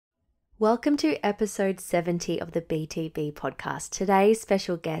Welcome to episode 70 of the BTB podcast. Today's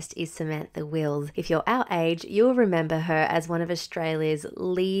special guest is Samantha Wills. If you're our age, you'll remember her as one of Australia's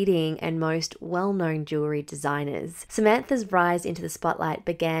leading and most well-known jewellery designers. Samantha's rise into the spotlight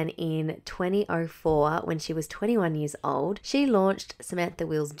began in 2004 when she was 21 years old. She launched Samantha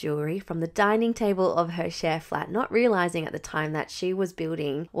Wills Jewellery from the dining table of her share flat, not realising at the time that she was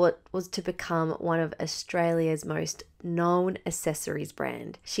building what was to become one of Australia's most known accessories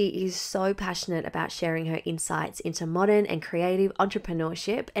brand. She is so passionate about sharing her insights into modern and creative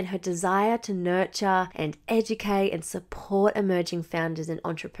entrepreneurship, and her desire to nurture and educate and support emerging founders and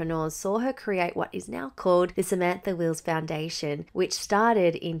entrepreneurs saw her create what is now called the Samantha Wills Foundation, which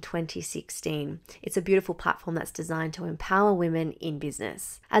started in 2016. It's a beautiful platform that's designed to empower women in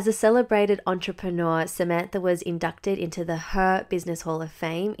business. As a celebrated entrepreneur, Samantha was inducted into the Her Business Hall of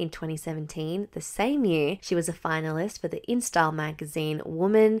Fame in 2017. The same year, she was a finalist for the InStyle magazine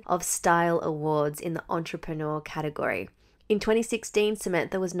Woman of Style Awards in the entrepreneur category. In 2016,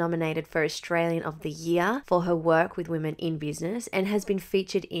 Samantha was nominated for Australian of the Year for her work with women in business and has been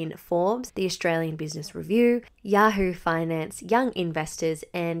featured in Forbes, the Australian Business Review, Yahoo Finance, Young Investors,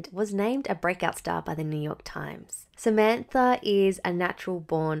 and was named a breakout star by the New York Times. Samantha is a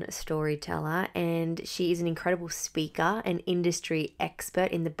natural-born storyteller, and she is an incredible speaker and industry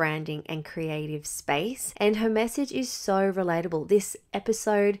expert in the branding and creative space, and her message is so relatable. This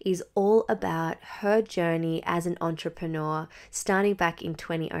episode is all about her journey as an entrepreneur, starting back in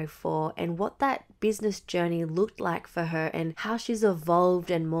 2004, and what that business journey looked like for her and how she's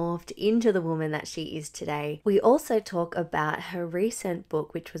evolved and morphed into the woman that she is today. We also talk about her recent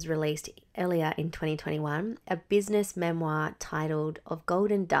book, which was released earlier in 2021, a business memoir titled Of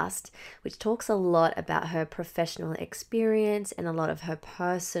Golden Dust, which talks a lot about her professional experience and a lot of her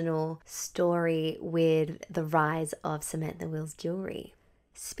personal story with the rise of Samantha Wills Jewellery.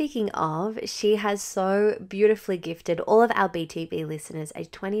 Speaking of, she has so beautifully gifted all of our BTB listeners a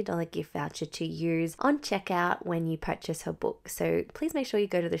 $20 gift voucher to use on checkout when you purchase her book. So please make sure you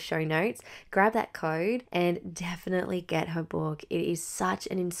go to the show notes, grab that code, and definitely get her book. It is such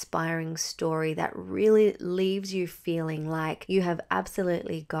an inspiring story that really leaves you feeling like you have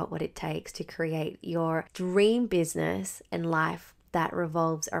absolutely got what it takes to create your dream business and life that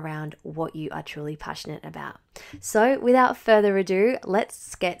revolves around what you are truly passionate about. So without further ado,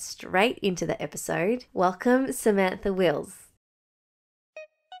 let's get straight into the episode. Welcome, Samantha Wills.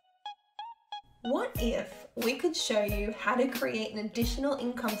 What if we could show you how to create an additional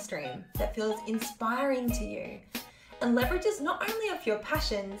income stream that feels inspiring to you and leverages not only off your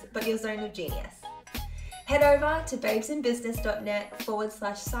passions, but your zone of genius? Head over to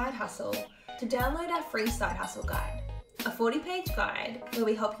babesinbusiness.net/side hustle to download our free side hustle guide. A 40-page guide where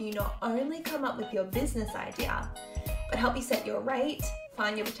we help you not only come up with your business idea, but help you set your rate,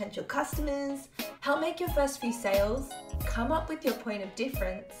 find your potential customers, help make your first few sales, come up with your point of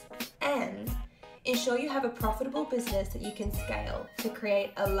difference, and ensure you have a profitable business that you can scale to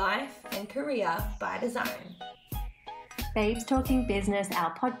create a life and career by design. Babes Talking Business,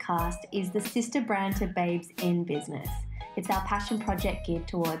 our podcast, is the sister brand to Babes in Business. It's our passion project geared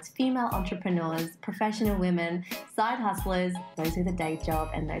towards female entrepreneurs, professional women, side hustlers, those with a day job,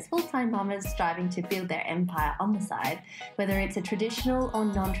 and those full-time mamas striving to build their empire on the side, whether it's a traditional or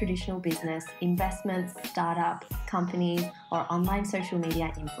non-traditional business, investments, startup, companies, or online social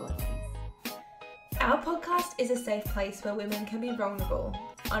media influencers. Our podcast is a safe place where women can be vulnerable,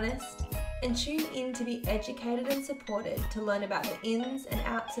 honest, and tune in to be educated and supported to learn about the ins and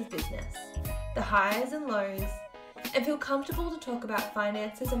outs of business, the highs and lows, and feel comfortable to talk about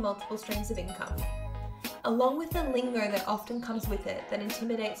finances and multiple streams of income, along with the lingo that often comes with it that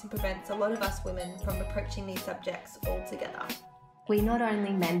intimidates and prevents a lot of us women from approaching these subjects altogether. We not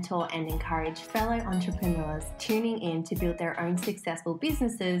only mentor and encourage fellow entrepreneurs tuning in to build their own successful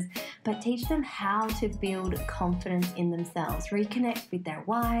businesses, but teach them how to build confidence in themselves, reconnect with their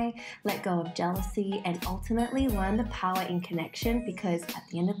why, let go of jealousy, and ultimately learn the power in connection, because at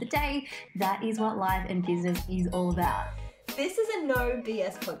the end of the day, that is what life and business is all about. This is a no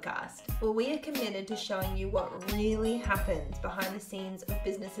BS podcast where we are committed to showing you what really happens behind the scenes of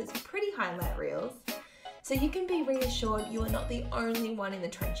businesses' pretty highlight reels, so you can be reassured you are not the only one in the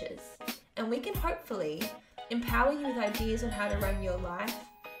trenches, and we can hopefully empower you with ideas on how to run your life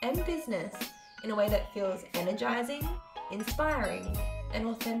and business in a way that feels energizing, inspiring, and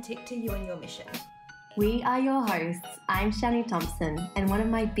authentic to you and your mission. We are your hosts. I'm Shani Thompson, and one of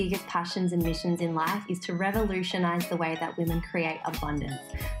my biggest passions and missions in life is to revolutionize the way that women create abundance,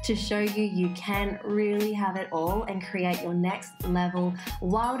 to show you you can really have it all and create your next level,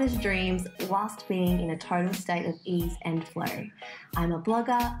 wildest dreams whilst being in a total state of ease and flow. I'm a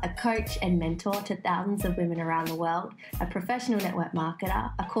blogger, a coach, and mentor to thousands of women around the world, a professional network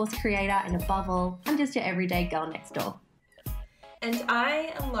marketer, a course creator, and above all, I'm just your everyday girl next door. And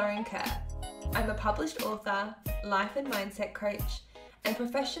I am Lauren Kerr. I'm a published author, life and mindset coach, and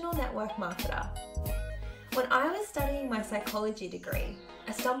professional network marketer. When I was studying my psychology degree,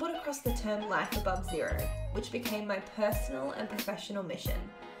 I stumbled across the term life above zero, which became my personal and professional mission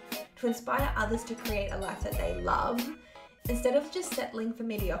to inspire others to create a life that they love instead of just settling for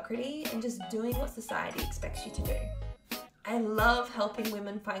mediocrity and just doing what society expects you to do. I love helping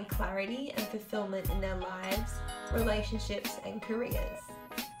women find clarity and fulfillment in their lives, relationships, and careers.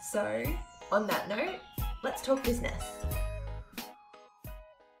 So, on that note, let's talk business.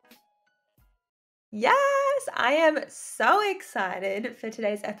 Yes, I am so excited for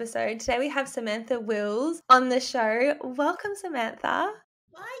today's episode. Today we have Samantha Wills on the show. Welcome, Samantha.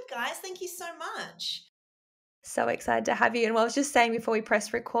 Hi, guys. Thank you so much. So excited to have you. And what I was just saying before we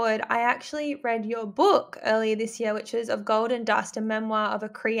press record, I actually read your book earlier this year, which is Of Golden Dust, a memoir of a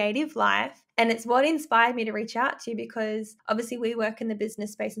creative life. And it's what inspired me to reach out to you because obviously we work in the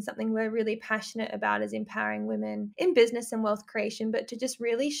business space and something we're really passionate about is empowering women in business and wealth creation, but to just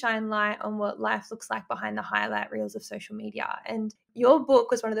really shine light on what life looks like behind the highlight reels of social media. And your book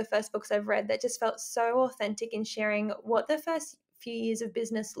was one of the first books I've read that just felt so authentic in sharing what the first few years of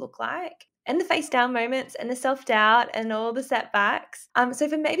business look like and the face down moments and the self-doubt and all the setbacks. So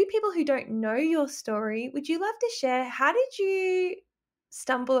for maybe people who don't know your story, would you love to share, how did you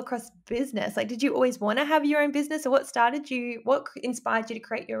stumble across business? Like, did you always want to have your own business, or what inspired you to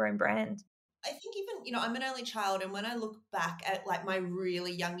create your own brand? I think even, I'm an only child, and when I look back at like my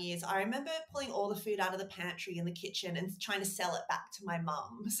really young years, I remember pulling all the food out of the pantry in the kitchen and trying to sell it back to my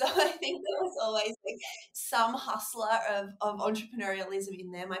mum. So I think there was always like some hustler of entrepreneurialism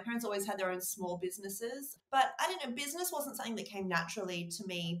in there. My parents always had their own small businesses, but I don't know, business wasn't something that came naturally to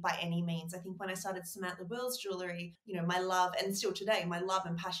me by any means. I think when I started Samantha Wills Jewelry, my love, and still today, my love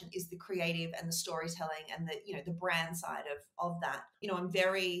and passion is the creative and the storytelling and the brand side of that. I'm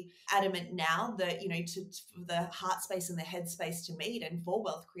very adamant now that, for the heart space and the head space to meet and for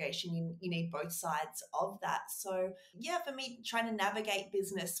wealth creation, you need both sides of that. So yeah, for me, trying to navigate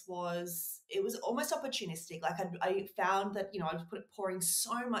business was almost opportunistic. Like I found that, I was pouring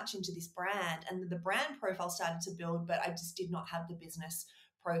so much into this brand, and the brand profile started to build, but I just did not have the business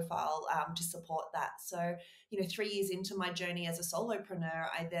profile to support that. So, 3 years into my journey as a solopreneur,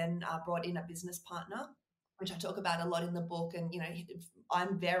 I then brought in a business partner, which I talk about a lot in the book. And,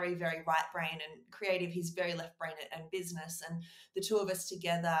 I'm very, very right brain and creative. He's very left brain and business. And the two of us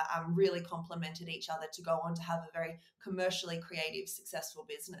together really complemented each other to go on to have a very commercially creative, successful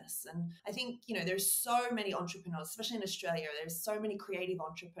business. And I think, there's so many entrepreneurs, especially in Australia, there's so many creative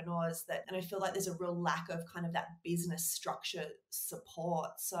entrepreneurs and I feel like there's a real lack of kind of that business structure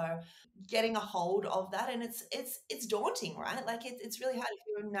support. So getting a hold of that, and it's daunting, right? Like it's really hard if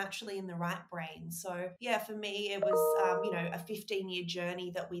you're naturally in the right brain. So yeah, for me, it was, a 15-year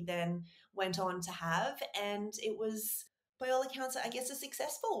journey that we then went on to have. And it was, by all accounts, I guess, a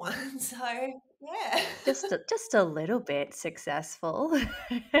successful one. So yeah. Just a little bit successful.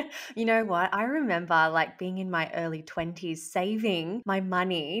 You know what? I remember like being in my early 20s saving my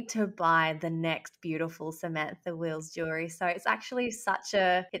money to buy the next beautiful Samantha Wills jewelry. So it's actually such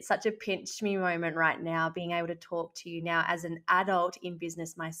a pinch me moment right now, being able to talk to you now as an adult in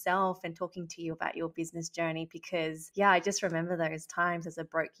business myself and talking to you about your business journey, because yeah, I just remember those times as a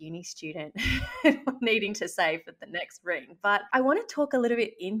broke uni student needing to save for the next ring. But I want to talk a little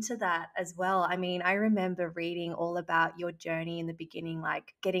bit into that as well. I mean, I remember reading all about your journey in the beginning,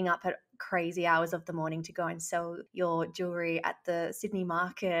 like getting up at crazy hours of the morning to go and sell your jewelry at the Sydney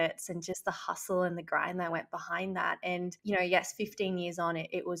markets, and just the hustle and the grind that went behind that. And, yes, 15 years on,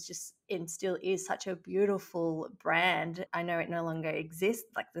 it was just, and still is, such a beautiful brand. I know it no longer exists,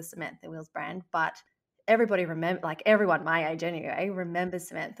 like the Samantha Wills brand, but everybody everyone my age anyway, remembers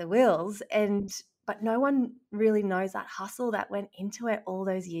Samantha Wills. But no one really knows that hustle that went into it all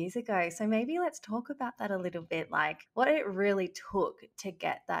those years ago. So maybe let's talk about that a little bit, like what it really took to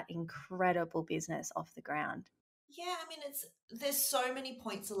get that incredible business off the ground. Yeah, I mean, there's so many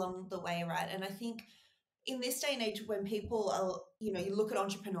points along the way, right? And I think in this day and age when people are, you look at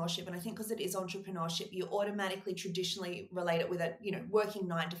entrepreneurship, and I think because it is entrepreneurship, you automatically traditionally relate it with working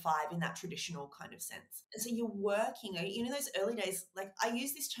 9 to 5 in that traditional kind of sense. And so you're working, those early days, like I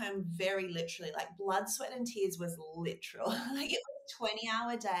use this term very literally, like blood, sweat, and tears was literal. Like it was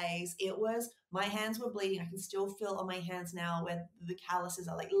 20-hour days. It was, my hands were bleeding. I can still feel on my hands now where the calluses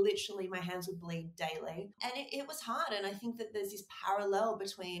are, like literally my hands would bleed daily. And it was hard. And I think that there's this parallel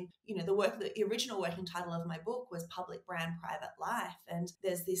between, the original working title of my book was Public Brand Private Life. And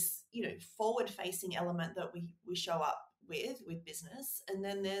there's this, forward facing element that we show up with business. And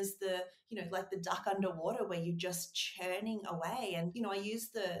then there's the, like the duck underwater where you're just churning away. And, I use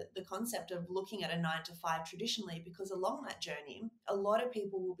the concept of looking at a 9 to 5 traditionally, because along that journey, a lot of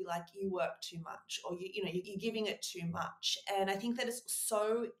people will be like, you work too much, or you're giving it too much. And I think that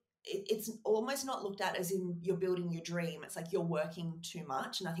it's almost not looked at as in you're building your dream. It's like you're working too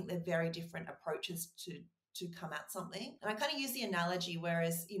much. And I think they're very different approaches to come at something. And I kind of use the analogy,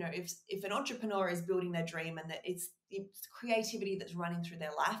 whereas, if an entrepreneur is building their dream and that it's creativity that's running through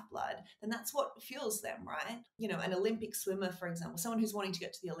their lifeblood, then that's what fuels them, right? An Olympic swimmer, for example, someone who's wanting to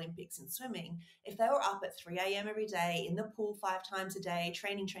get to the Olympics in swimming, if they were up at 3 a.m. every day in the pool 5 times a day,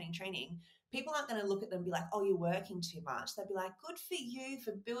 training, people aren't going to look at them and be like, oh, you're working too much. They'll be like, good for you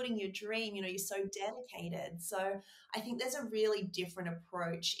for building your dream. You're so dedicated. So I think there's a really different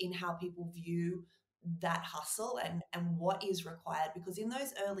approach in how people view that hustle and what is required, because in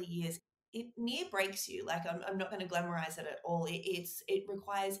those early years, it near breaks you. Like I'm not going to glamorize it at all. It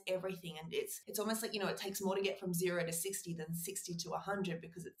requires everything. And it's almost like, it takes more to get from 0 to 60 than 60 to 100,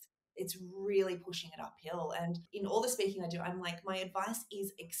 because it's really pushing it uphill. And in all the speaking I do, I'm like, my advice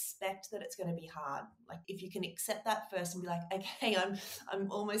is expect that it's going to be hard. Like if you can accept that first and be like, okay,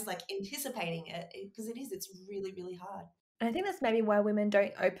 I'm almost like anticipating it, because it's really, really hard. And I think that's maybe why women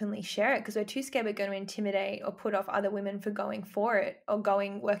don't openly share it, because we're too scared we're going to intimidate or put off other women for going for it or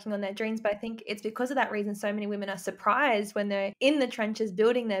working on their dreams. But I think it's because of that reason so many women are surprised when they're in the trenches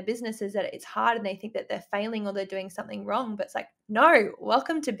building their businesses that it's hard and they think that they're failing or they're doing something wrong. But it's like, no,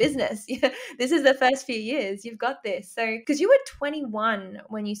 welcome to business. This is the first few years. You've got this. So, because you were 21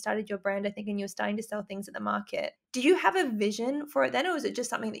 when you started your brand, I think, and you were starting to sell things at the market. Did you have a vision for it then, or was it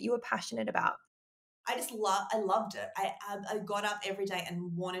just something that you were passionate about? I loved it. I got up every day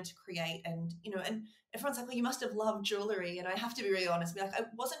and wanted to create, and and everyone's like, well, you must have loved jewelry. And I have to be really honest, be like, it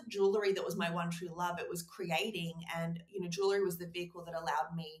wasn't jewelry that was my one true love. It was creating, and jewelry was the vehicle that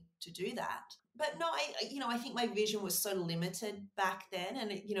allowed me to do that. But no, I think my vision was so limited back then.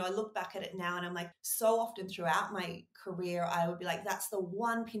 And, I look back at it now and I'm like, so often throughout my career, I would be like, that's the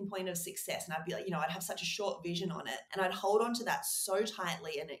one pinpoint of success. And I'd be like, I'd have such a short vision on it. And I'd hold on to that so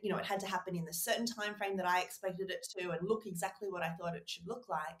tightly. And, it had to happen in the certain time frame that I expected it to and look exactly what I thought it should look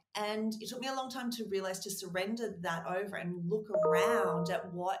like. And it took me a long time to realize to surrender that over and look around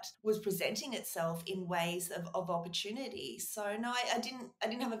at what was presenting itself in ways of opportunity. So no, I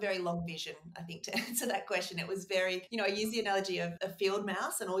didn't have a very long vision, I think, to answer that question. It was very, I use the analogy of a field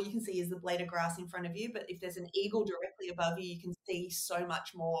mouse, and all you can see is the blade of grass in front of you. But if there's an eagle directly above you, you can see so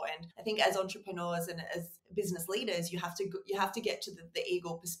much more. And I think as entrepreneurs and as business leaders, you have to get to the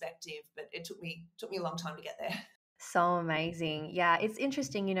eagle perspective. But it took me a long time to get there. So amazing. Yeah, it's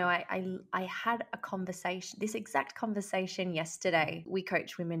interesting. I had a conversation, this exact conversation yesterday. We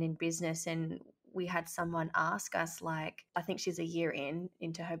coach women in business, and we had someone ask us, like, I think she's a year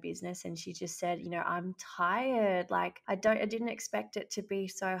into her business, and she just said, I'm tired. Like, I didn't expect it to be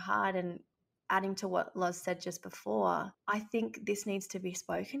so hard. And adding to what Loz said just before, I think this needs to be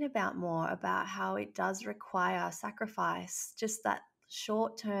spoken about more, about how it does require sacrifice, just that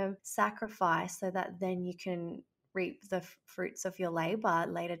short-term sacrifice, so that then you can reap the fruits of your labor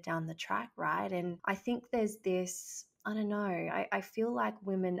later down the track, right? And I think there's this, I don't know, I feel like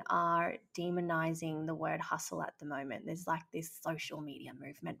women are demonizing the word hustle at the moment. There's like this social media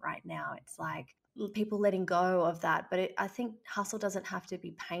movement right now. It's like people letting go of that. But I think hustle doesn't have to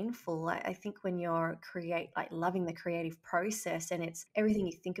be painful. I think when you're loving the creative process, and it's everything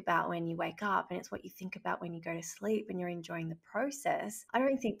you think about when you wake up, and it's what you think about when you go to sleep, and you're enjoying the process, I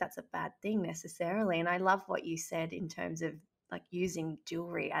don't think that's a bad thing necessarily. And I love what you said in terms of like using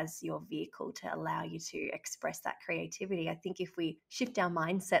jewelry as your vehicle to allow you to express that creativity. I think if we shift our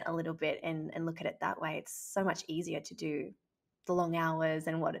mindset a little bit and look at it that way, it's so much easier to do the long hours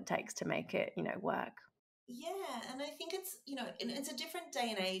and what it takes to make it, work. Yeah, and I think it's a different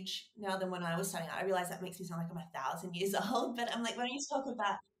day and age now than when I was starting out. I realize that makes me sound like I'm 1,000 years old, but I'm like, when you talk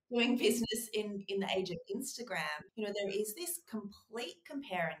about doing business in the age of Instagram, there is this complete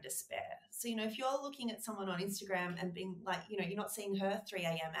compare and despair. So, if you're looking at someone on Instagram and being like, you're not seeing her 3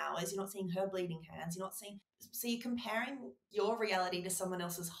 a.m. hours, you're not seeing her bleeding hands, you're not seeing, so you're comparing your reality to someone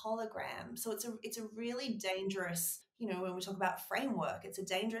else's hologram. So it's a really dangerous, when we talk about framework, it's a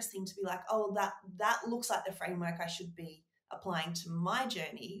dangerous thing to be like, oh, that looks like the framework I should be applying to my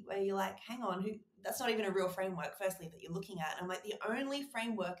journey, where you're like, hang on, that's not even a real framework, firstly, that you're looking at. And I'm like, the only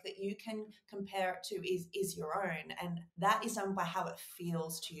framework that you can compare it to is your own. And that is done by how it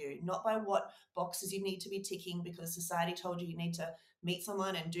feels to you, not by what boxes you need to be ticking because society told you need to meet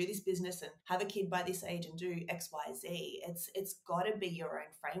someone and do this business and have a kid by this age and do X, Y, Z. It's got to be your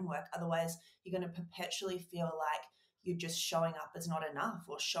own framework. Otherwise, you're going to perpetually feel like you're just showing up as not enough,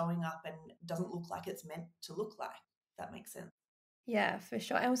 or showing up and doesn't look like it's meant to look like. If that makes sense. Yeah, for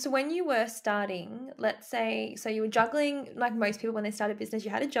sure. And so when you were starting, let's say, so you were juggling, like most people when they start a business, you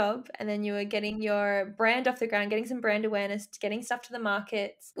had a job and then you were getting your brand off the ground, getting some brand awareness, getting stuff to the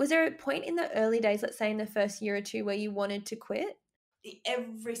markets. Was there a point in the early days, let's say in the first year or two, where you wanted to quit?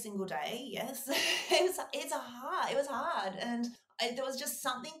 Every single day, yes. It was hard. And there was just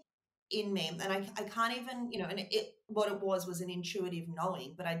something in me, and I can't even, and what it was an intuitive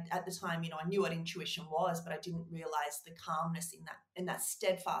knowing. But at the time, I knew what intuition was, but I didn't realize the calmness in that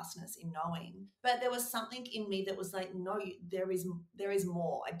steadfastness in knowing. But there was something in me that was like, no, there is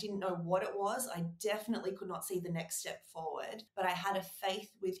more. I didn't know what it was. I definitely could not see the next step forward, but I had a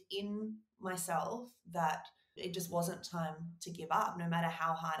faith within myself that it just wasn't time to give up, no matter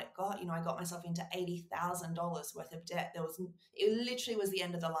how hard it got. I got myself into $80,000 worth of debt. It literally was the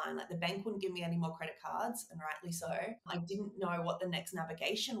end of the line. Like, the bank wouldn't give me any more credit cards, and rightly so. I didn't know what the next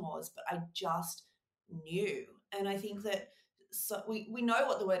navigation was, but I just knew. And I think that, so we know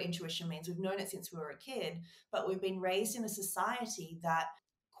what the word intuition means. We've known it since we were a kid, but we've been raised in a society that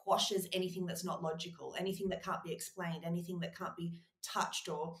quashes anything that's not logical, anything that can't be explained, anything that can't be touched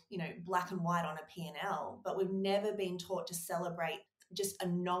or, black and white on a P&L. But we've never been taught to celebrate just a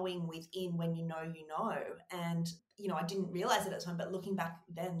knowing within, when you know. And, I didn't realize it at the time, but looking back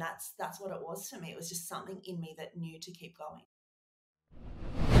then, that's what it was to me. It was just something in me that knew to keep going.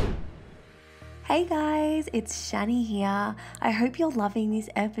 Hey guys, it's Shani here. I hope you're loving this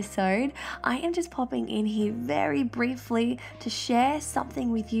episode. I am just popping in here very briefly to share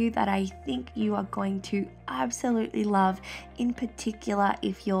something with you that I think you are going to absolutely love, in particular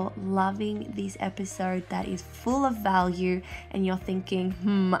if you're loving this episode that is full of value and you're thinking,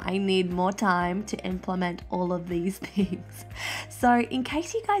 I need more time to implement all of these things. So in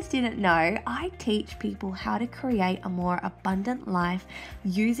case you guys didn't know, I teach people how to create a more abundant life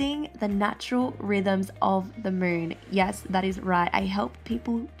using the natural rhythms of the moon. Yes, that is right. I help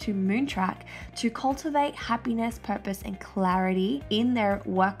people to moon track, to cultivate happiness, purpose, and clarity in their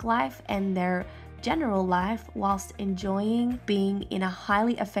work life and their general life, whilst enjoying being in a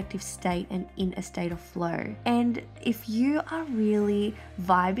highly effective state and in a state of flow. And if you are really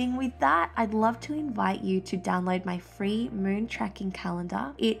vibing with that, I'd love to invite you to download my free moon tracking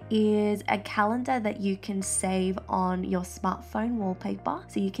calendar. It is a calendar that you can save on your smartphone wallpaper,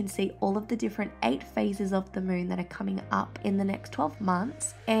 so you can see all of the different 8 phases of the moon that are coming up in the next 12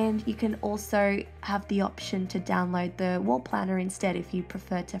 months. And you can also have the option to download the wall planner instead if you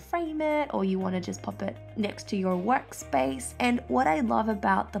prefer to frame it, or you want to just pop it next to your workspace. And what I love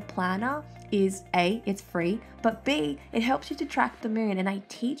about the planner is A, it's free, but B, it helps you to track the moon. And I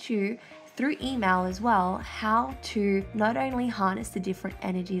teach you through email as well how to not only harness the different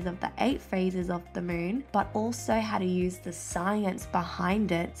energies of the 8 phases of the moon, but also how to use the science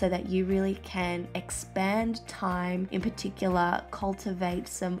behind it so that you really can expand time, in particular cultivate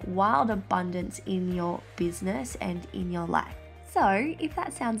some wild abundance in your business and in your life. So if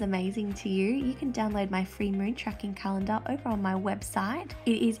that sounds amazing to you, you can download my free moon tracking calendar over on my website.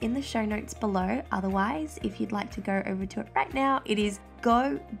 It is in the show notes below. Otherwise, if you'd like to go over to it right now, it is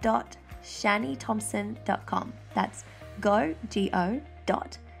go.shanithompson.com. That's go.shani,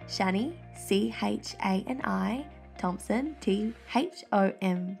 Chani, Thompson,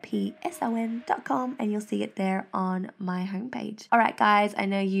 THOMPSON.com, and you'll see it there on my homepage. All right, guys, I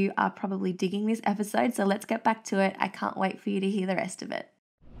know you are probably digging this episode, so let's get back to it. I can't wait for you to hear the rest of it.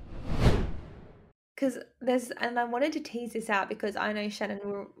 And I wanted to tease this out because I know Shannon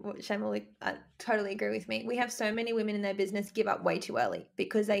will totally agree with me. We have so many women in their business give up way too early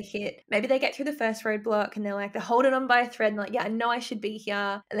because maybe they get through the first roadblock and they're holding on by a thread and like, yeah, I know I should be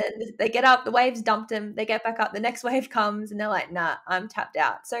here. And then they get up, the waves dumped them, they get back up, the next wave comes and they're like, nah, I'm tapped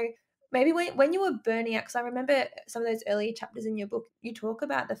out. So maybe when you were burning out, because I remember some of those earlier chapters in your book, you talk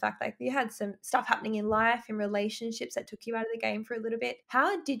about the fact like you had some stuff happening in life and relationships that took you out of the game for a little bit.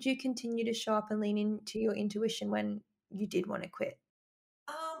 How did you continue to show up and lean into your intuition when you did want to quit?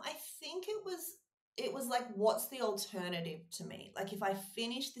 I think it was like, what's the alternative to me? Like, if I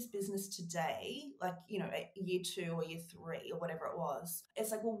finish this business today, like, at year 2 or year 3 or whatever it was, it's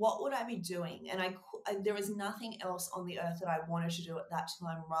like, well, what would I be doing? And there was nothing else on the earth that I wanted to do at that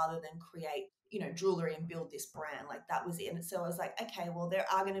time rather than create, jewelry and build this brand. Like, that was it. And so I was like, okay, well, there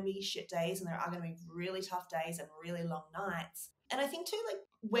are going to be shit days and there are going to be really tough days and really long nights. And I think too, like,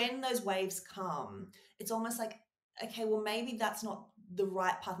 when those waves come, it's almost like, okay, well, maybe that's not the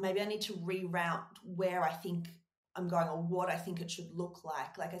right path. Maybe I need to reroute where I think I'm going or what I think it should look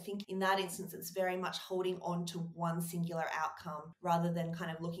like. Like, I think in that instance, it's very much holding on to one singular outcome rather than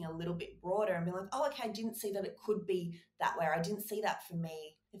kind of looking a little bit broader and being like, oh, okay, I didn't see that it could be that way. Or I didn't see that for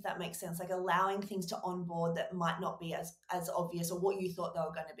me, if that makes sense. Like, allowing things to onboard that might not be as obvious or what you thought they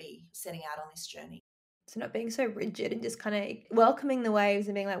were going to be setting out on this journey. So not being so rigid and just kind of welcoming the waves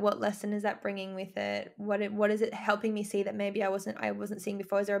and being like, what lesson is that bringing with it? What is it helping me see that maybe I wasn't seeing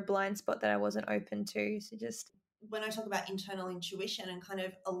before? Is there a blind spot that I wasn't open to? So just when I talk about internal intuition and kind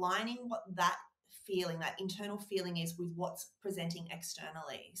of aligning what that feeling, that internal feeling is with what's presenting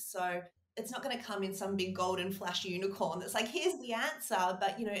externally. So it's not going to come in some big golden flash unicorn that's like, here's the answer.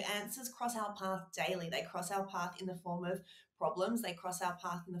 But, answers cross our path daily. They cross our path in the form of problems. They cross our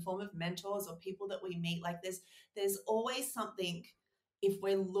path in the form of mentors or people that we meet. Like, there's always something, if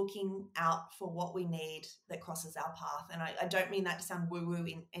we're looking out for what we need, that crosses our path. And I don't mean that to sound woo-woo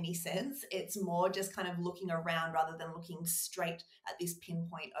in any sense. It's more just kind of looking around rather than looking straight at this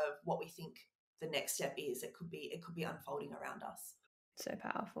pinpoint of what we think the next step is. It could be unfolding around us. so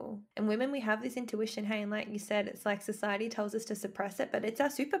powerful. And women, we have this intuition, hey, and like you said, it's like society tells us to suppress it, but it's our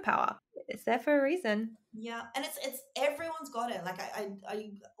superpower. It's there for a reason. Yeah, and it's everyone's got it. Like,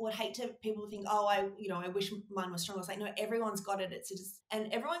 I would hate to people think, oh, I wish mine was stronger. It's like, no, everyone's got it. It's just,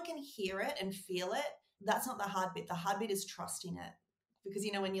 and everyone can hear it and feel it. That's not the hard bit. The hard bit is trusting it, because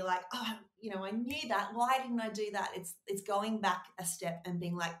when you're like, oh, I knew that. Why didn't I do that? It's going back a step and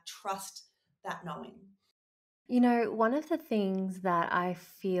being like, trust that knowing. One of the things that I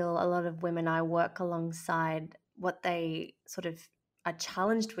feel a lot of women I work alongside, what they sort of are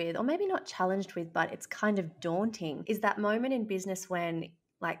challenged with, or maybe not challenged with, but it's kind of daunting, is that moment in business when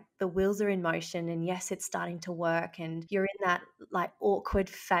like the wheels are in motion and yes, it's starting to work and you're in that like awkward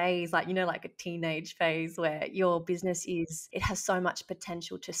phase, like, like a teenage phase where your business it has so much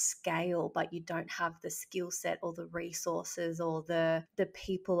potential to scale, but you don't have the skill set or the resources or the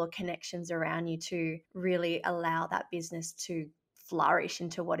people or connections around you to really allow that business to flourish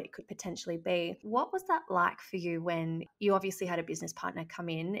into what it could potentially be. What was that like for you when you obviously had a business partner come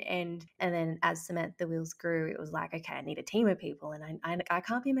in and then as Samantha Wills grew, it was like, okay, I need a team of people and I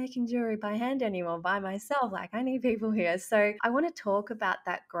can't be making jewelry by hand anymore by myself. Like, I need people here. So I want to talk about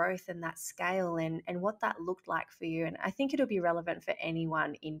that growth and that scale and what that looked like for you. And I think it'll be relevant for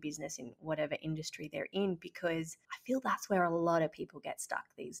anyone in business in whatever industry they're in, because I feel that's where a lot of people get stuck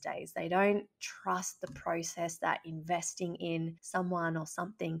these days. They don't trust the process that investing in someone or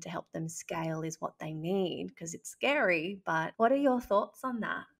something to help them scale is what they need, because it's scary. But what are your thoughts on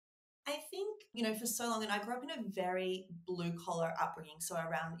that? I think, for so long, and I grew up in a very blue collar upbringing. So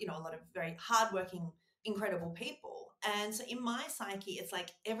around, a lot of very hardworking, incredible people. And so in my psyche, it's like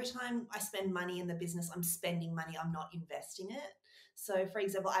every time I spend money in the business, I'm spending money, I'm not investing it. So for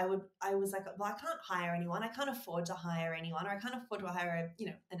example, I was like, well, I can't hire anyone. I can't afford to hire anyone, or I can't afford to hire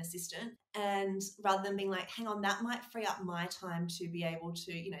an assistant. And rather than being like, hang on, that might free up my time to be able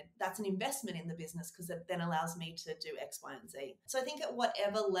to, that's an investment in the business because it then allows me to do X, Y, and Z. So I think at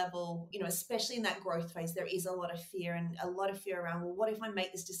whatever level, especially in that growth phase, there is a lot of fear and a lot of fear around, well, what if I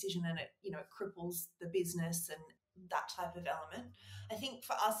make this decision and it, it cripples the business and that type of element. I think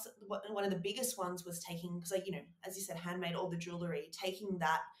for us, one of the biggest ones was taking, because as you said, handmade, all the jewelry, taking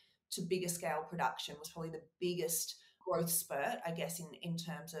that to bigger scale production was probably the biggest growth spurt, I guess, in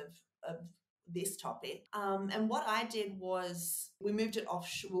terms of this topic. And what I did was we moved it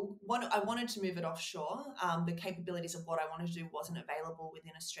offshore. I wanted to move it offshore. The capabilities of what I wanted to do wasn't available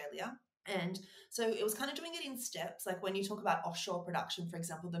within Australia. And so it was kind of doing it in steps. Like when you talk about offshore production, for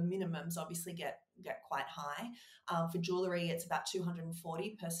example, the minimums obviously get quite high. For jewelry, it's about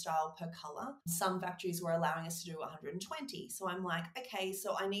 240 per style per color. Some factories were allowing us to do 120. So I'm like, okay,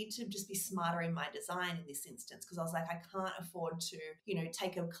 so I need to just be smarter in my design in this instance, because I was like, I can't afford to,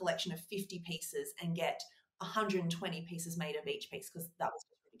 take a collection of 50 pieces and get 120 pieces made of each piece, because that was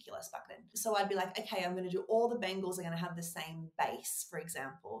ridiculous back then. So I'd be like, okay, I'm going to do all the bangles are going to have the same base, for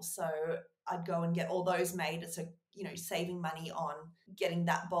example. So I'd go and get all those made. So, you know, saving money on getting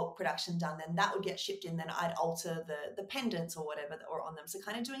that bulk production done, then that would get shipped in. Then I'd alter the pendants or whatever that were on them. So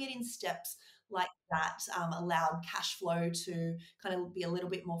kind of doing it in steps like that allowed cash flow to kind of be a little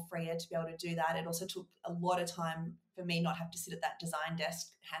bit more freer to be able to do that. It also took a lot of time for me not have to sit at that design desk,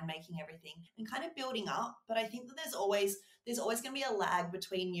 hand making everything and kind of building up. But I think that there's always going to be a lag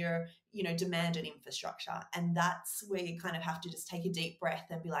between your, you know, demand and infrastructure. And that's where you kind of have to just take a deep breath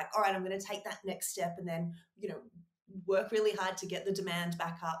and be like, all right, I'm going to take that next step and then, you know, work really hard to get the demand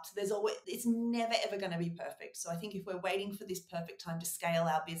back up. So it's never ever going to be perfect. So I think if we're waiting for this perfect time to scale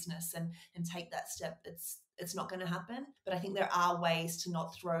our business and take that step, it's not going to happen. But I think there are ways to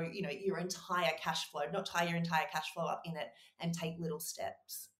not throw, you know, your entire cash flow, not tie your entire cash flow up in it and take little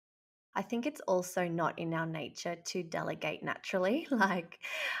steps. I think it's also not in our nature to delegate naturally. Like,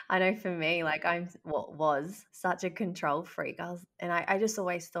 I know for me, like was such a control freak. I just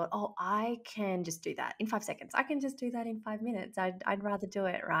always thought, oh, I can just do that in 5 seconds. I can just do that in 5 minutes. I'd rather do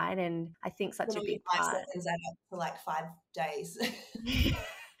it, right? And I think such a big 5 part. seconds add up to like 5 days.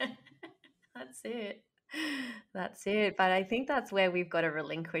 That's it. That's it. But I think that's where we've got to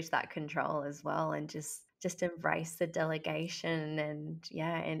relinquish that control as well and just embrace the delegation and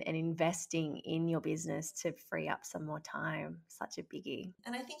and investing in your business to free up some more time. Such a biggie.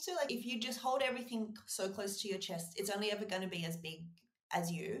 And I think so, like if you just hold everything so close to your chest, it's only ever going to be as big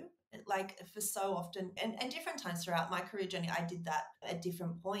as you. Like for so often and different times throughout my career journey, I did that at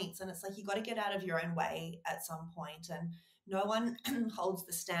different points. And it's like you got to get out of your own way at some point, and no one holds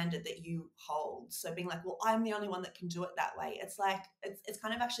the standard that you hold. So being like, well, I'm the only one that can do it that way. It's like it's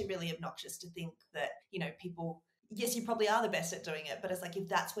kind of actually really obnoxious to think that, you know, people, yes, you probably are the best at doing it, but it's like if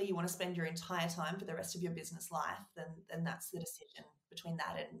that's where you want to spend your entire time for the rest of your business life, then that's the decision between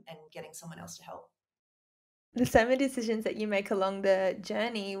that and getting someone else to help. There's so many decisions that you make along the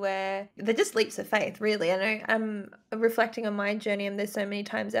journey where they're just leaps of faith, really. I know I'm reflecting on my journey and there's so many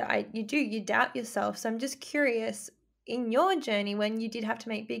times that you doubt yourself. So I'm just curious, in your journey, when you did have to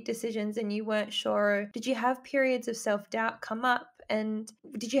make big decisions and you weren't sure, did you have periods of self-doubt come up? And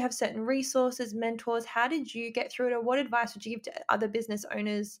did you have certain resources, mentors? How did you get through it? Or what advice would you give to other business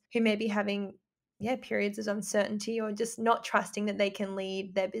owners who may be having periods of uncertainty or just not trusting that they can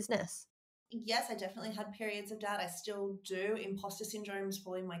lead their business? Yes, I definitely had periods of doubt. I still do. Imposter syndrome is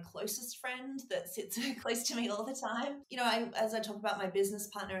probably my closest friend that sits close to me all the time. You know, as I talk about my business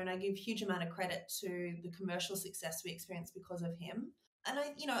partner, and I give huge amount of credit to the commercial success we experienced because of him. And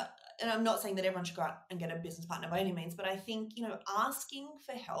and I'm not saying that everyone should go out and get a business partner by any means, but I think, you know, asking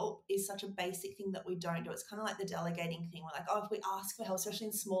for help is such a basic thing that we don't do. It's kind of like the delegating thing. We're like, oh, if we ask for help, especially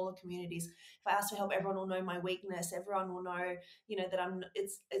in smaller communities, if I ask for help, everyone will know my weakness. Everyone will know, you know, that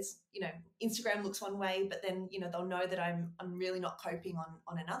you know, Instagram looks one way, but then, you know, they'll know that I'm really not coping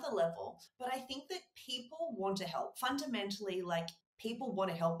on another level. But I think that people want to help fundamentally, like people want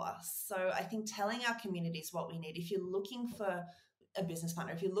to help us. So I think telling our communities what we need, if you're looking for a business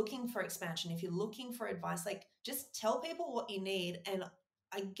partner, if you're looking for expansion, if you're looking for advice, like just tell people what you need. And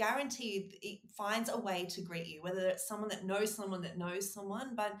I guarantee it finds a way to greet you, whether it's someone that knows someone that knows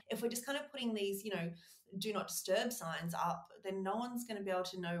someone. But if we're just kind of putting these, you know, do not disturb signs up, then no one's going to be able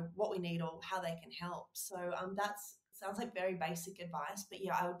to know what we need or how they can help. So that's sounds like very basic advice, but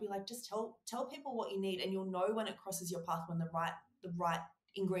yeah, I would be like, just tell people what you need, and you'll know when it crosses your path, when the right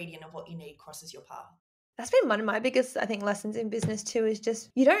ingredient of what you need crosses your path. That's been one of my biggest, I think, lessons in business too, is just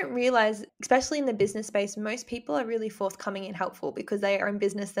you don't realize, especially in the business space, most people are really forthcoming and helpful because they are in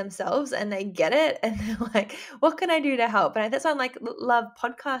business themselves and they get it and they're like, what can I do to help? And that's why I'm like, love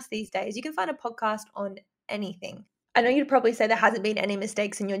podcasts these days. You can find a podcast on anything. I know you'd probably say there hasn't been any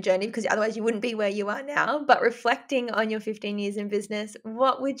mistakes in your journey because otherwise you wouldn't be where you are now. But reflecting on your 15 years in business,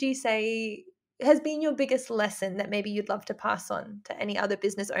 what would you say has been your biggest lesson that maybe you'd love to pass on to any other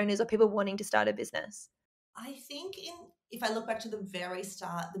business owners or people wanting to start a business? I think if I look back to the very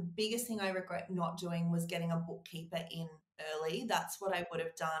start, the biggest thing I regret not doing was getting a bookkeeper in early. That's what I would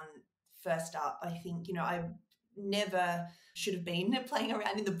have done first up. I think, you know, I never should have been playing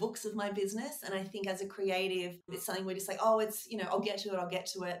around in the books of my business. And I think as a creative, it's something we're just like, oh, it's, you know, I'll get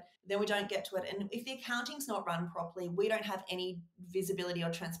to it. Then we don't get to it. And if the accounting's not run properly, we don't have any visibility or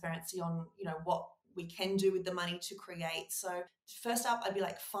transparency on, you know, what we can do with the money to create. So first up, I'd be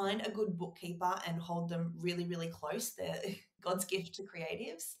like, find a good bookkeeper and hold them really, really close. They're God's gift to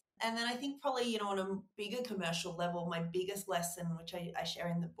creatives. And then I think probably, you know, on a bigger commercial level, my biggest lesson, which I share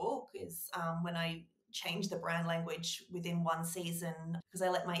in the book, is when I change the brand language within one season because I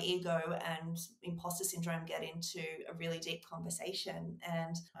let my ego and imposter syndrome get into a really deep conversation.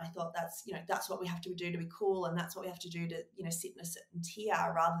 And I thought that's what we have to do to be cool. And that's what we have to do to, sit in a certain tier,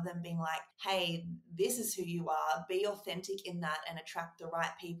 rather than being like, hey, this is who you are, be authentic in that and attract the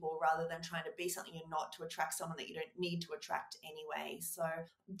right people, rather than trying to be something you're not to attract someone that you don't need to attract anyway. So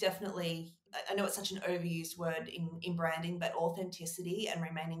definitely, I know it's such an overused word in branding, but authenticity and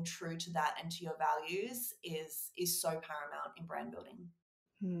remaining true to that and to your values is so paramount in brand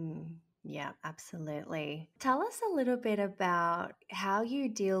building. Yeah, absolutely. Tell us a little bit about how you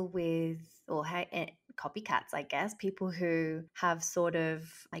deal with, or how copycats, I guess, people who have sort of,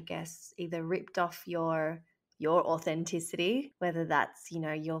 I guess, either ripped off your authenticity, whether that's,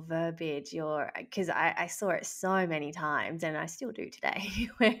 your verbiage, because I saw it so many times, and I still do today,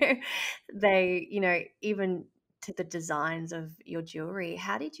 where they, even to the designs of your jewelry.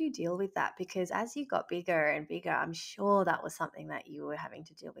 How did you deal with that? Because as you got bigger and bigger, I'm sure that was something that you were having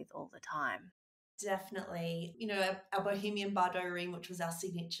to deal with all the time. Definitely. Our Bohemian Bardot ring, which was our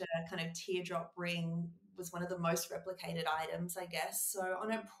signature kind of teardrop ring, was one of the most replicated items, I guess. So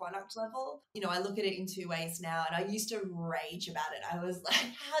on a product level, I look at it in two ways now. And I used to rage about it. I was like,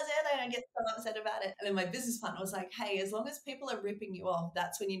 how dare they? I get so upset about it. And then my business partner was like, hey, as long as people are ripping you off,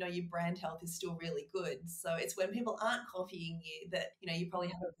 that's when your brand health is still really good. So it's when people aren't copying you that, you probably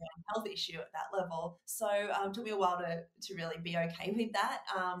have a brand health issue at that level. So it took me a while to really be okay with that.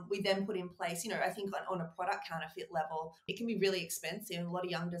 We then put in place, I think on a product counterfeit level, it can be really expensive. A lot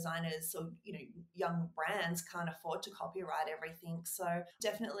of young designers or, young brands can't afford to copyright everything. So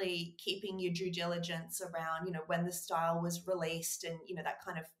definitely keeping your due diligence around, when the style was released and, that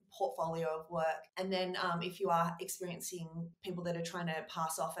kind of portfolio of work. And then if you are experiencing people that are trying to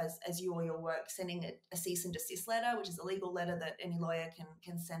pass off as you or your work, sending a cease and desist letter, which is a legal letter that any lawyer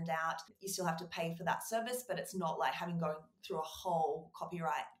can send out. You still have to pay for that service, but it's not like having gone through a whole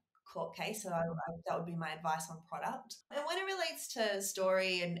copyright court case. So that would be my advice on product. And when it relates to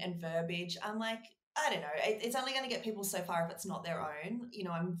story and verbiage, I'm like, I don't know. It's only going to get people so far if it's not their own.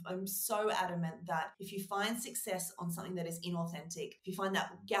 I'm so adamant that if you find success on something that is inauthentic, if you find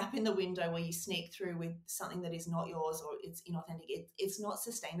that gap in the window where you sneak through with something that is not yours or it's inauthentic, it's not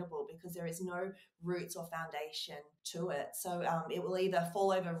sustainable because there is no roots or foundation to it. So it will either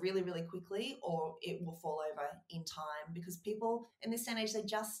fall over really, really quickly or it will fall over in time, because people in this day and age,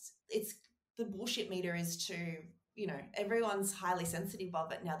 it's the bullshit meter is to, everyone's highly sensitive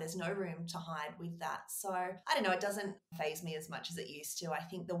of it now. There's no room to hide with that. So I don't know, it doesn't faze me as much as it used to. I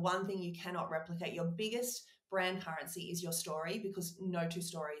think the one thing you cannot replicate, your biggest brand currency, is your story, because no two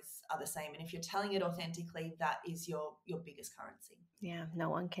stories are the same. And if you're telling it authentically, that is your biggest currency. Yeah, no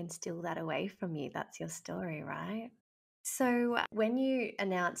one can steal that away from you. That's your story, right? So when you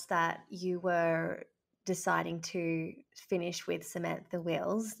announced that you were deciding to finish with Samantha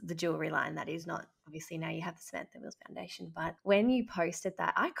Wills, the jewelry line, that is, not obviously now you have the Samantha Wills Foundation, but when you posted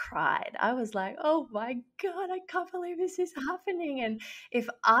that, I cried. I was like, oh my God, I can't believe this is happening. And if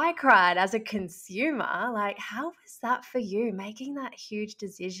I cried as a consumer, like, how was that for you, making that huge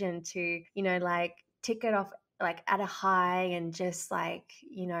decision to, tick it off like at a high and just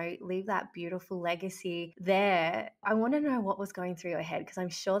leave that beautiful legacy there? I want to know what was going through your head, because I'm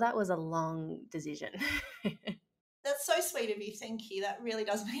sure that was a long decision. That's so sweet of you. Thank you. That really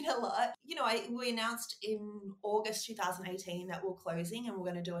does mean a lot. We announced in August 2018 that we're closing, and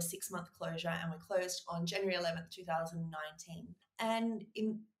we're going to do a 6-month closure, and we closed on January 11th, 2019. And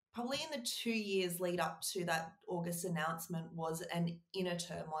probably in the 2 years lead up to that August announcement was an inner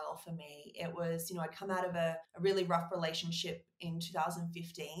turmoil for me. It was, I'd come out of a really rough relationship in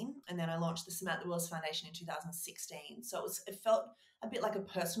 2015, and then I launched the Samantha Wills Foundation in 2016. So it felt a bit like a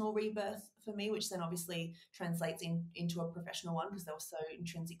personal rebirth for me, which then obviously translates into a professional one because they were so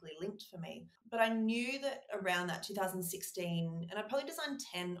intrinsically linked for me. But I knew that around that 2016, and I probably designed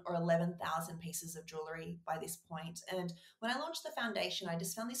 10 or 11,000 pieces of jewelry by this point. And when I launched the foundation, I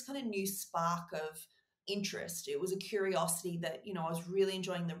just found this kind of new spark of interest. It was a curiosity that, I was really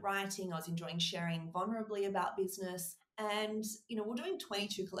enjoying the writing. I was enjoying sharing vulnerably about business. And, we're doing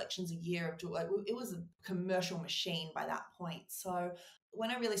 22 collections a year of jewelry. It was a commercial machine by that point. So when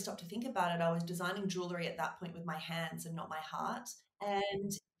I really stopped to think about it, I was designing jewelry at that point with my hands and not my heart.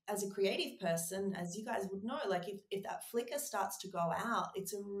 And as a creative person, as you guys would know, like if that flicker starts to go out,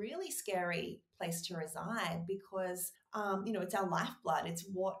 it's a really scary place to reside, because, it's our lifeblood. It's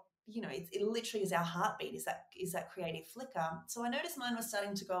what, it literally is our heartbeat, is that creative flicker. So I noticed mine was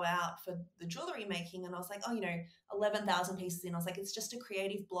starting to go out for the jewelry making, and I was like, 11,000 pieces in. I was like, it's just a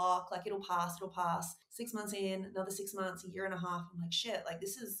creative block. Like, it'll pass. 6 months in, another 6 months, a year and a half. I'm like, shit, like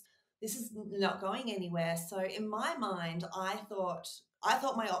this is this is not going anywhere. So in my mind, I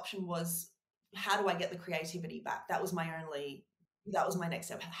thought my option was, how do I get the creativity back? That was my next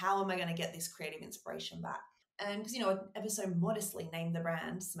step. How am I going to get this creative inspiration back? And because, I'd ever so modestly named the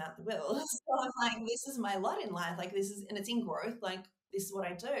brand Samantha Wills. So I'm like, this is my lot in life. Like, and it's in growth. Like, this is what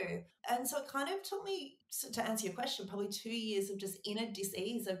I do. And so it kind of took me, to answer your question, probably 2 years of just inner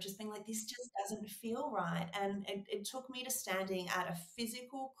dis-ease, of just being like, this just doesn't feel right. And it took me to standing at a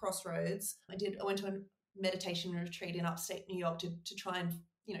physical crossroads. I went to a meditation retreat in upstate New York to try and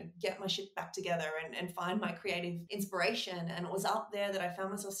get my shit back together and find my creative inspiration. And it was up there that I found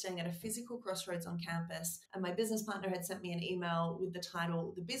myself staying at a physical crossroads on campus. And my business partner had sent me an email with the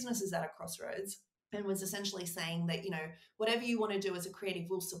title, "The Business is at a Crossroads," and was essentially saying that, whatever you want to do as a creative,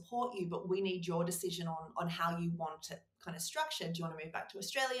 we'll support you, but we need your decision on how you want it kind of structured. Do you want to move back to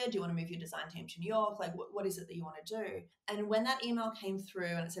Australia? Do you want to move your design team to New York? Like, what is it that you want to do? And when that email came through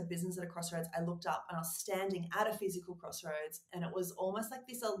and it said business at a crossroads, I looked up and I was standing at a physical crossroads, and it was almost like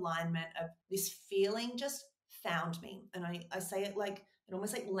this alignment of this feeling just found me. And I say it like, it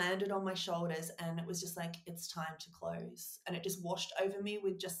almost like landed on my shoulders, and it was just like, it's time to close. And it just washed over me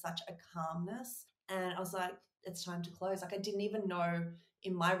with just such a calmness. And I was like, it's time to close. Like, I didn't even know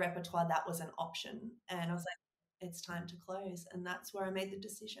in my repertoire that was an option. And I was like, it's time to close. And that's where I made the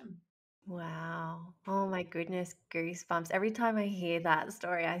decision. Wow. Oh my goodness, goosebumps. Every time I hear that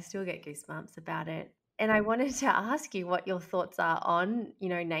story, I still get goosebumps about it. And I wanted to ask you what your thoughts are on,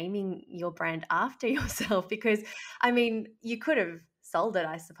 naming your brand after yourself, because I mean, you could have sold it,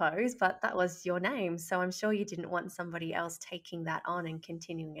 I suppose, but that was your name. So I'm sure you didn't want somebody else taking that on and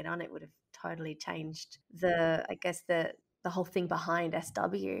continuing it on. It would have totally changed I guess the whole thing behind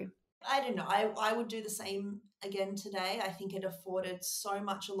SW. I don't know. I would do the same again today. I think it afforded so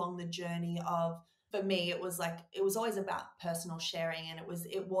much along the journey of, for me, it was always about personal sharing, and it was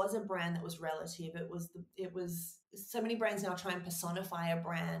a brand that was relative. It was so many brands now try and personify a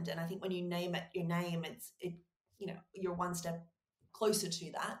brand, and I think when you name it your name, you're one step closer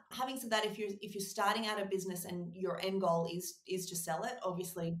to that. Having said that, if you're starting out a business and your end goal is to sell it,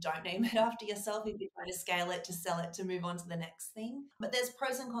 obviously don't name it after yourself. If you're trying to scale it, to sell it, to move on to the next thing. But there's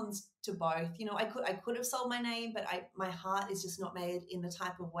pros and cons to both. I could have sold my name, but my heart is just not made in the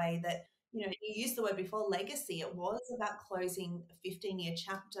type of way that, you used the word before, legacy. It was about closing a 15-year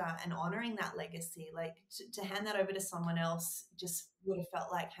chapter and honoring that legacy. Like, to hand that over to someone else just would have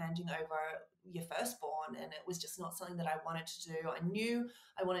felt like handing over your firstborn, and it was just not something that I wanted to do. I knew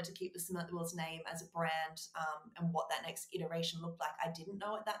I wanted to keep the Samantha Wills name as a brand, and what that next iteration looked like, I didn't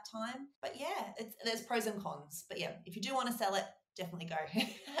know at that time. But yeah, there's pros and cons. But yeah, if you do want to sell it, definitely go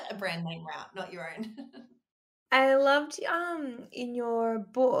a brand name route, not your own. I loved in your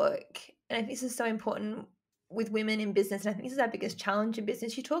book, and I think this is so important with women in business, and I think this is our biggest challenge in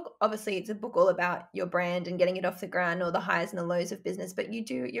business. You talk, obviously it's a book all about your brand and getting it off the ground, or the highs and the lows of business, but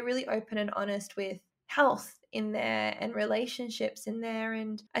you're really open and honest with health in there and relationships in there.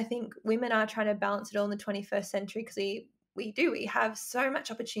 And I think women are trying to balance it all in the 21st century, because we have so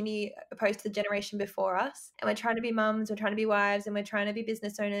much opportunity opposed to the generation before us, and we're trying to be mums, we're trying to be wives, and we're trying to be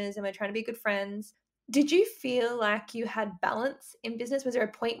business owners, and we're trying to be good friends. Did you feel like you had balance in business? Was there a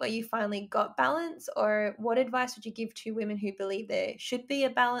point where you finally got balance? Or what advice would you give to women who believe there should be a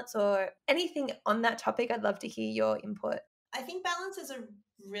balance, or anything on that topic? I'd love to hear your input. I think balance is a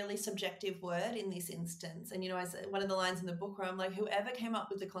really subjective word in this instance. And, as one of the lines in the book where I'm like, whoever came up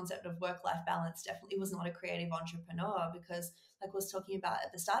with the concept of work-life balance definitely was not a creative entrepreneur, because, like I was talking about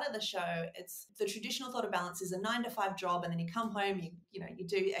at the start of the show, it's the traditional thought of balance is a 9-to-5 job, and then you come home, you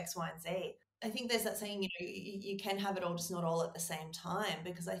do X, Y, and Z. I think there's that saying, you can have it all, just not all at the same time,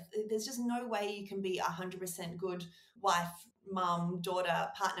 because there's just no way you can be 100% good wife, mum, daughter,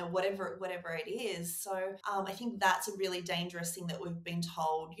 partner, whatever it is. So I think that's a really dangerous thing that we've been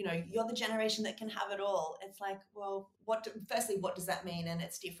told, you're the generation that can have it all. It's like, well, firstly, what does that mean? And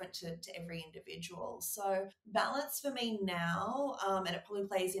it's different to every individual. So balance for me now, and it probably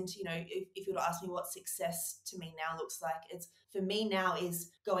plays into, if you were to ask me what success to me now looks like, it's, for me now,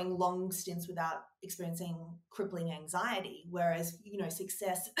 is going long stints without experiencing crippling anxiety. Whereas,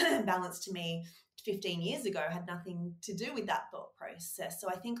 success balance to me 15 years ago had nothing to do with that thought process. So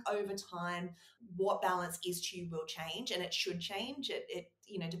I think over time, what balance is to you will change, and it should change. It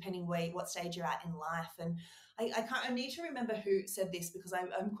depending what stage you're at in life. And I need to remember who said this, because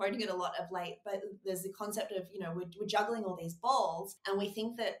I'm quoting it a lot of late, but there's the concept of, we're juggling all these balls and we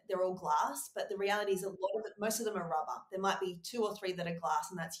think that they're all glass, but the reality is most of them are rubber. There might be 2 or 3 that are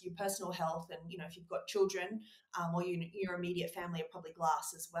glass, and that's your personal health. And, if you've got children, or your immediate family are probably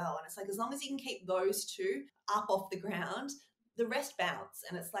glass as well. And it's like, as long as you can keep those 2 up off the ground, the rest bounce.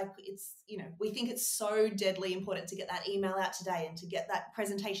 And it's like, we think it's so deadly important to get that email out today and to get that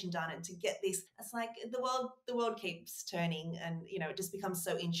presentation done and to get this. It's like the world keeps turning, and it just becomes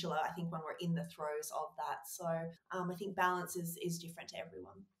so insular, I think, when we're in the throes of that. So I think balance is different to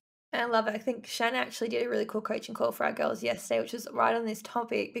everyone. And I love it. I think Shanna actually did a really cool coaching call for our girls yesterday, which was right on this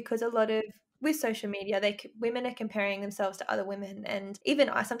topic, because a lot of with social media, women are comparing themselves to other women, and even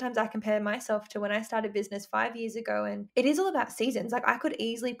sometimes I compare myself to when I started business 5 years ago, and it is all about seasons. Like I could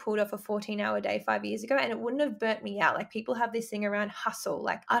easily pulled off a 14-hour day 5 years ago, and it wouldn't have burnt me out. Like people have this thing around hustle.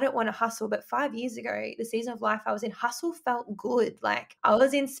 Like I don't want to hustle, but 5 years ago, the season of life I was in, hustle felt good. Like I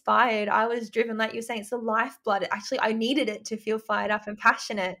was inspired, I was driven. Like you're saying, it's the lifeblood. Actually, I needed it to feel fired up and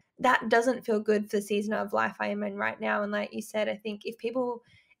passionate. That doesn't feel good for the season of life I am in right now. And like you said, I think if people,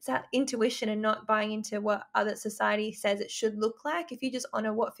 it's that intuition and not buying into what other society says it should look like. If you just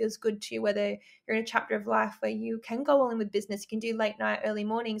honor what feels good to you, whether you're in a chapter of life where you can go all in with business, you can do late night, early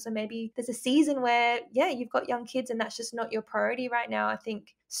mornings, or maybe there's a season where, you've got young kids and that's just not your priority right now. I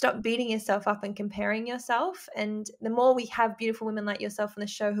think stop beating yourself up and comparing yourself. And the more we have beautiful women like yourself on the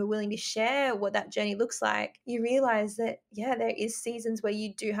show who are willing to share what that journey looks like, you realize that, there is seasons where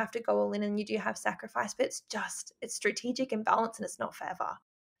you do have to go all in and you do have sacrifice, but it's strategic and balanced, and it's not forever.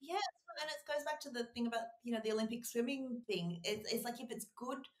 Yeah, and it goes back to the thing about, the Olympic swimming thing. It's like, if it's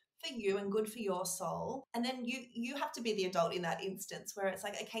good for you and good for your soul, and then you have to be the adult in that instance, where it's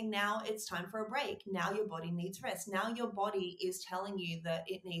like, okay, now it's time for a break. Now your body needs rest. Now your body is telling you that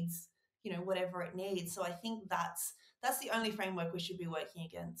it needs, whatever it needs. So I think that's the only framework we should be working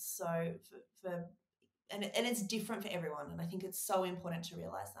against. So and it's different for everyone, and I think it's so important to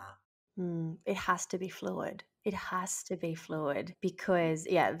realize that. It has to be fluid. It has to be fluid because,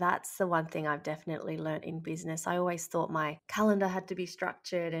 that's the one thing I've definitely learned in business. I always thought my calendar had to be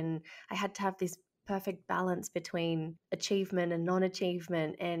structured and I had to have this perfect balance between achievement and non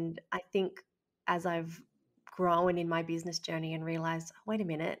achievement. And I think as I've grown in my business journey and realized, wait a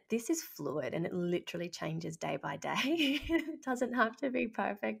minute, this is fluid and it literally changes day by day. It doesn't have to be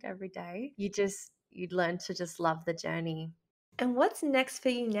perfect every day. You'd learn to just love the journey. And what's next for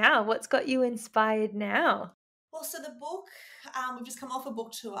you now? What's got you inspired now? Well, so the book, we've just come off a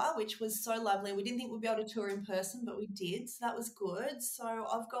book tour, which was so lovely. We didn't think we'd be able to tour in person, but we did. So that was good. So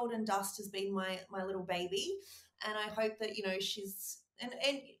Of Golden Dust has been my little baby. And I hope that,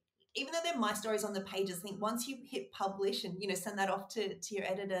 and even though they're my stories on the pages, I think once you hit publish and, send that off to your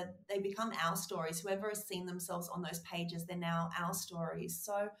editor, they become our stories. Whoever has seen themselves on those pages, they're now our stories.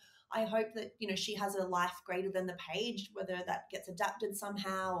 So I hope that, she has a life greater than the page, whether that gets adapted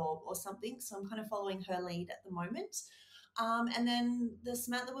somehow or something. So I'm kind of following her lead at the moment. And then the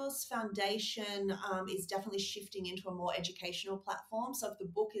Samantha Wills Foundation is definitely shifting into a more educational platform. So if the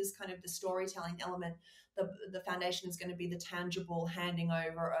book is kind of the storytelling element, the foundation is going to be the tangible handing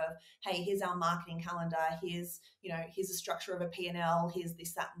over of, hey, here's our marketing calendar, here's the structure of a P&L, here's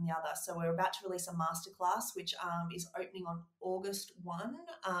this, that, and the other. So we're about to release a masterclass, which is opening on August 1,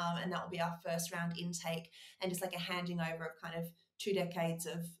 and that will be our first round intake, and just like a handing over of kind of 2 decades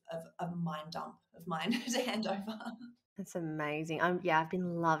of mind dump of mine to hand over. That's amazing. I've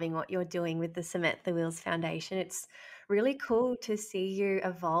been loving what you're doing with the Samantha Wills Foundation. It's really cool to see you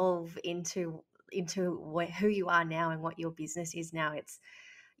evolve into who you are now and what your business is now.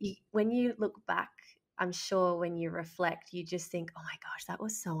 When you look back, I'm sure when you reflect, you just think, oh my gosh, that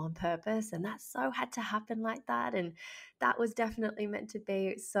was so on purpose and that so had to happen like that. And that was definitely meant to be.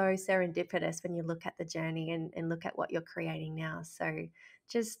 It's so serendipitous when you look at the journey and look at what you're creating now. So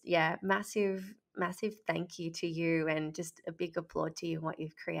just, massive, massive thank you to you and just a big applaud to you and what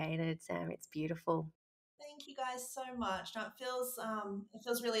you've created, Sam. It's beautiful. Thank you guys so much. No, it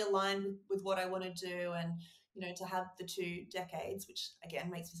feels really aligned with what I want to do, and to have the 2 decades, which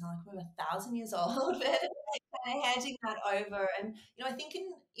again makes me sound like we're 1,000 years old, but kind of handing that over. And I think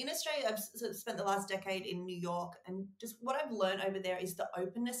in Australia, I've sort of spent the last decade in New York, and just what I've learned over there is the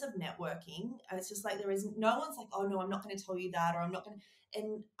openness of networking. It's just like no one's like, oh no, I'm not going to tell you that, or I'm not going to.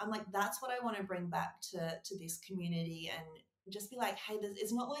 And I'm like, that's what I want to bring back to this community, and just be like, hey,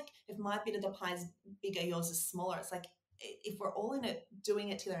 it's not like if my bit of the pie is bigger, yours is smaller. It's like, if we're all in it, doing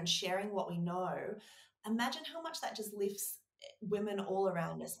it together and sharing what we know, imagine how much that just lifts women all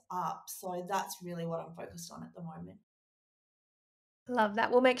around us up. So that's really what I'm focused on at the moment. Love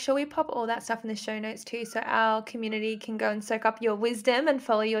that. We'll make sure we pop all that stuff in the show notes too, so our community can go and soak up your wisdom and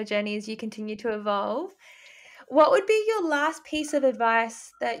follow your journey as you continue to evolve. What would be your last piece of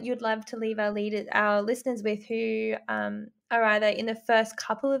advice that you'd love to leave our listeners with who are either in the first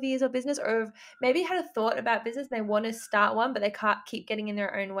couple of years of business, or have maybe had a thought about business and they want to start one, but they can't keep getting in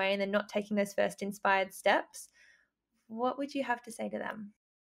their own way and they're not taking those first inspired steps? what would you have to say to them?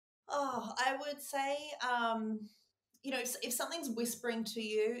 Oh, I would say, if something's whispering to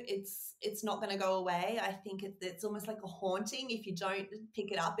you, it's not going to go away. I think it's almost like a haunting. If you don't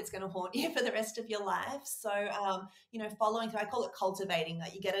pick it up, it's going to haunt you for the rest of your life. So, following through, I call it cultivating.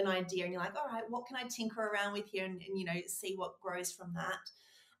 Like, you get an idea and you're like, all right, what can I tinker around with here, and see what grows from that.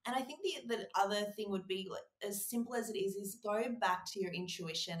 And I think the other thing would be, like, as simple as it is go back to your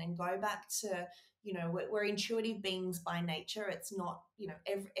intuition and go back to, we're intuitive beings by nature. It's not,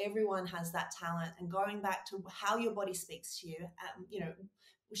 everyone has that talent, and going back to how your body speaks to you.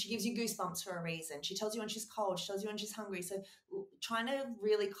 She gives you goosebumps for a reason. She tells you when she's cold. She tells you when she's hungry. So trying to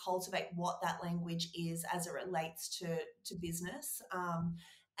really cultivate what that language is as it relates to business.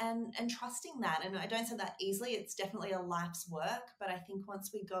 And trusting that. And I don't say that easily. It's definitely a life's work. But I think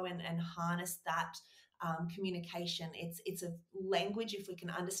once we go in and harness that communication, it's a language. If we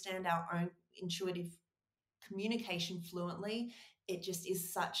can understand our own intuitive communication fluently, it just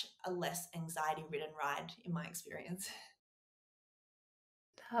is such a less anxiety-ridden ride, in my experience.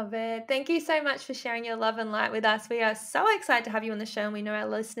 Love it. Thank you so much for sharing your love and light with us. We are so excited to have you on the show, and we know our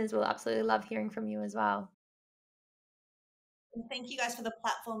listeners will absolutely love hearing from you as well. And thank you guys for the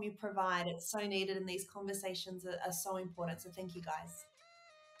platform you provide. It's so needed, and these conversations are so important. So thank you guys.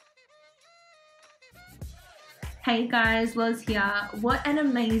 Hey guys, Loz here. What an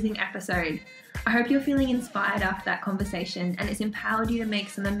amazing episode. I hope you're feeling inspired after that conversation, and it's empowered you to make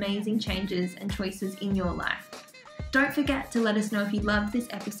some amazing changes and choices in your life. Don't forget to let us know if you loved this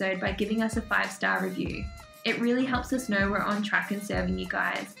episode by giving us a 5-star review. It really helps us know we're on track and serving you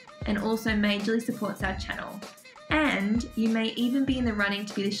guys, and also majorly supports our channel. And you may even be in the running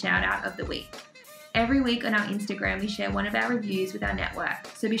to be the shout out of the week. Every week on our Instagram, we share one of our reviews with our network.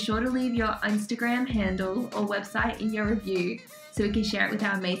 So be sure to leave your Instagram handle or website in your review so we can share it with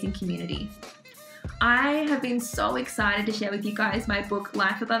our amazing community. I have been so excited to share with you guys my book,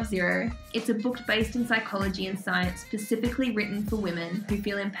 Life Above Zero. It's a book based in psychology and science, specifically written for women who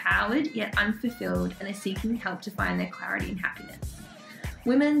feel empowered yet unfulfilled and are seeking help to find their clarity and happiness.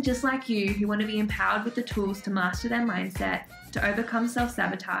 Women just like you who want to be empowered with the tools to master their mindset, to overcome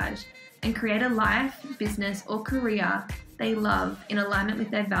self-sabotage, and create a life, business, or career they love in alignment with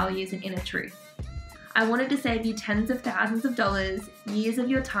their values and inner truth. I wanted to save you tens of thousands of dollars, years of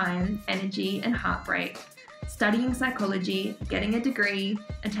your time, energy, and heartbreak, studying psychology, getting a degree,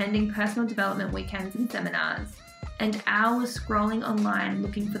 attending personal development weekends and seminars, and hours scrolling online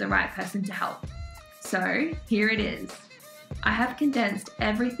looking for the right person to help. So here it is. I have condensed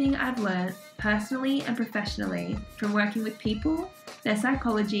everything I've learned personally and professionally from working with people, their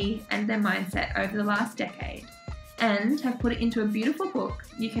psychology, and their mindset over the last decade, and have put it into a beautiful book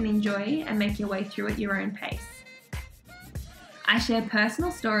you can enjoy and make your way through at your own pace. I share personal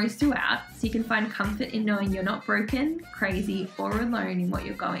stories throughout so you can find comfort in knowing you're not broken, crazy, or alone in what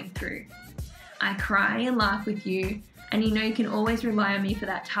you're going through. I cry and laugh with you, and you know you can always rely on me for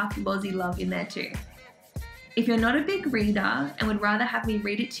that tough Lozzie love in there too. If you're not a big reader and would rather have me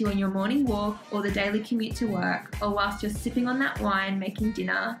read it to you on your morning walk or the daily commute to work, or whilst you're sipping on that wine making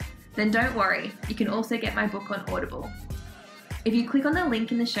dinner, then don't worry, you can also get my book on Audible. If you click on the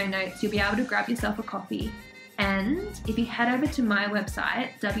link in the show notes, you'll be able to grab yourself a copy. And if you head over to my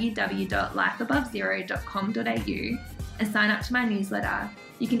website, www.lifeabovezero.com.au, and sign up to my newsletter,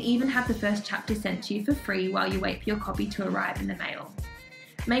 you can even have the first chapter sent to you for free while you wait for your copy to arrive in the mail.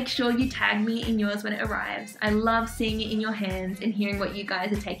 Make sure you tag me in yours when it arrives. I love seeing it in your hands and hearing what you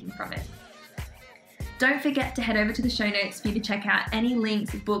guys are taking from it. Don't forget to head over to the show notes for you to check out any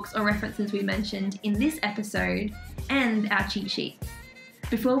links, books, or references we mentioned in this episode and our cheat sheets.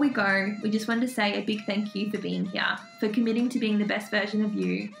 Before we go, we just wanted to say a big thank you for being here, for committing to being the best version of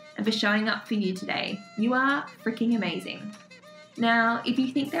you, and for showing up for you today. You are freaking amazing. Now, if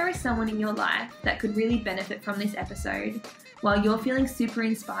you think there is someone in your life that could really benefit from this episode, while you're feeling super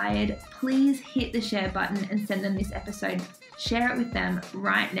inspired, please hit the share button and send them this episode. Share it with them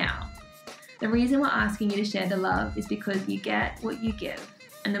right now. The reason we're asking you to share the love is because you get what you give,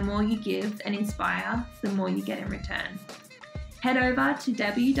 and the more you give and inspire, the more you get in return. Head over to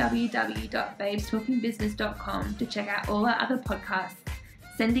www.babestalkingbusiness.com to check out all our other podcasts.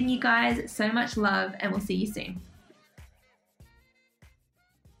 Sending you guys so much love, and we'll see you soon.